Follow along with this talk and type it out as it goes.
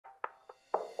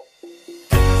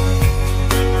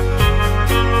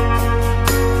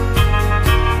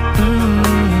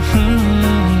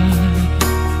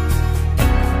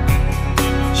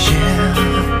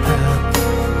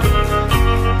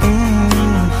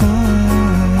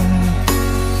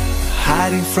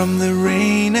from the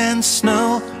rain and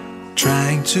snow,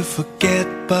 trying to forget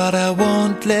but I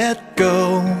won't let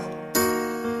go.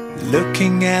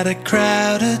 Looking at a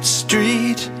crowded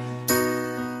street,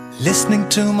 listening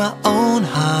to my own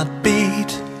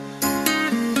heartbeat.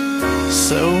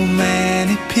 So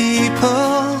many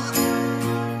people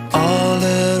all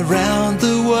around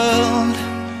the world.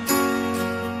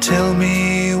 Tell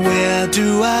me, where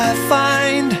do I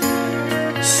find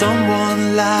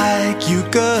someone like you,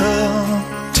 girl?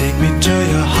 Take me to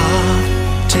your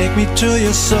heart, take me to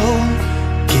your soul.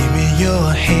 Give me your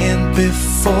hand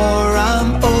before I'm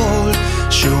old.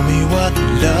 Show me what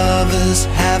lovers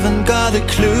haven't got a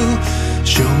clue.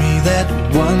 Show me that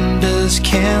wonders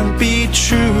can't be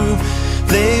true.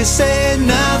 They say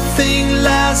nothing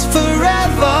lasts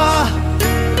forever.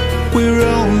 We're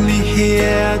only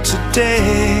here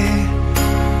today.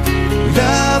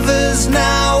 Love is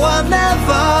now or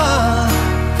never.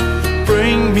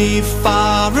 Bring me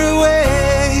far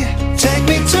away. Take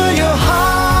me to your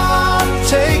heart,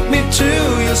 take me to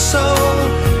your soul.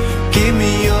 Give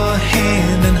me your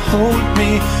hand and hold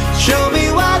me. Show me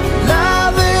what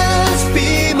love is,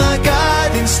 be my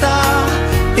guiding star.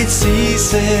 It's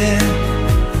easy,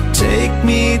 take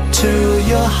me to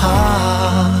your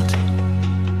heart.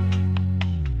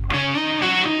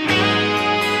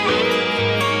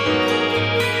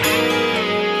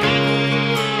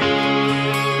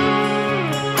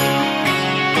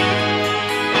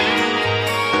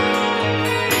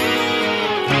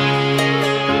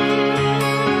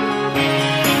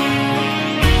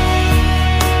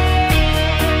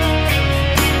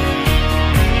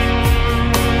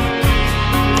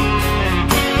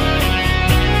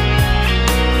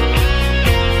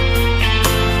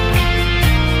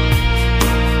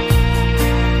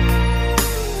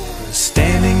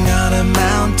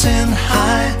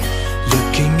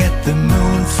 The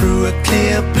moon through a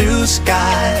clear blue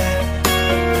sky.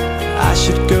 I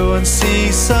should go and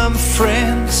see some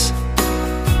friends,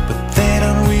 but they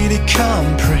don't really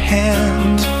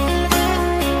comprehend.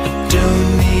 I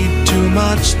don't need too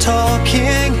much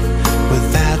talking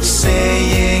without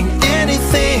saying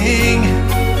anything.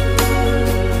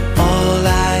 All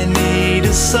I need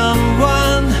is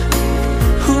someone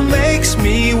who makes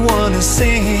me wanna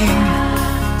sing.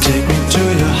 Take me to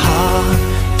your heart,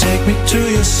 take me to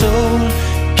your soul.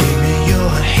 Give me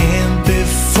your hand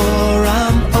before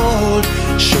I'm old.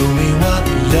 Show me what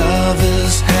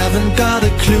lovers haven't got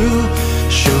a clue.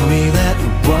 Show me that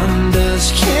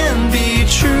wonders can be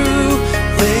true.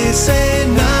 They say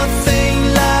nothing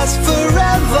lasts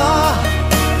forever.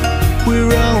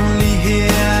 We're only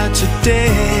here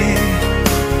today.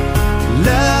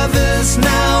 Love is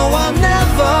now or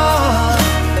never.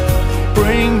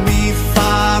 Bring me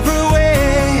far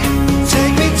away.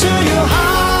 Take me to your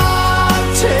heart,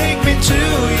 take me to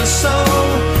your soul.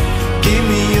 Give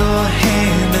me your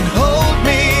hand and hold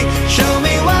me. Show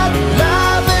me what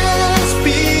love is,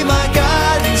 be my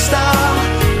guiding star.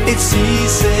 It's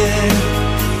easy,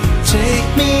 take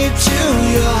me to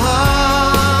your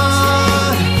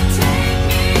heart.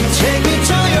 Take me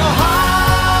to your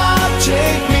heart,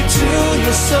 take me to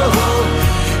your soul.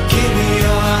 Give me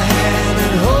your hand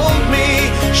and hold me.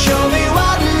 Show me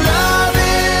what love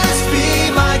is, be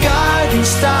my guiding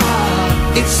star.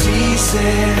 It's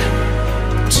easy,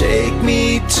 take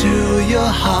me to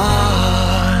your heart.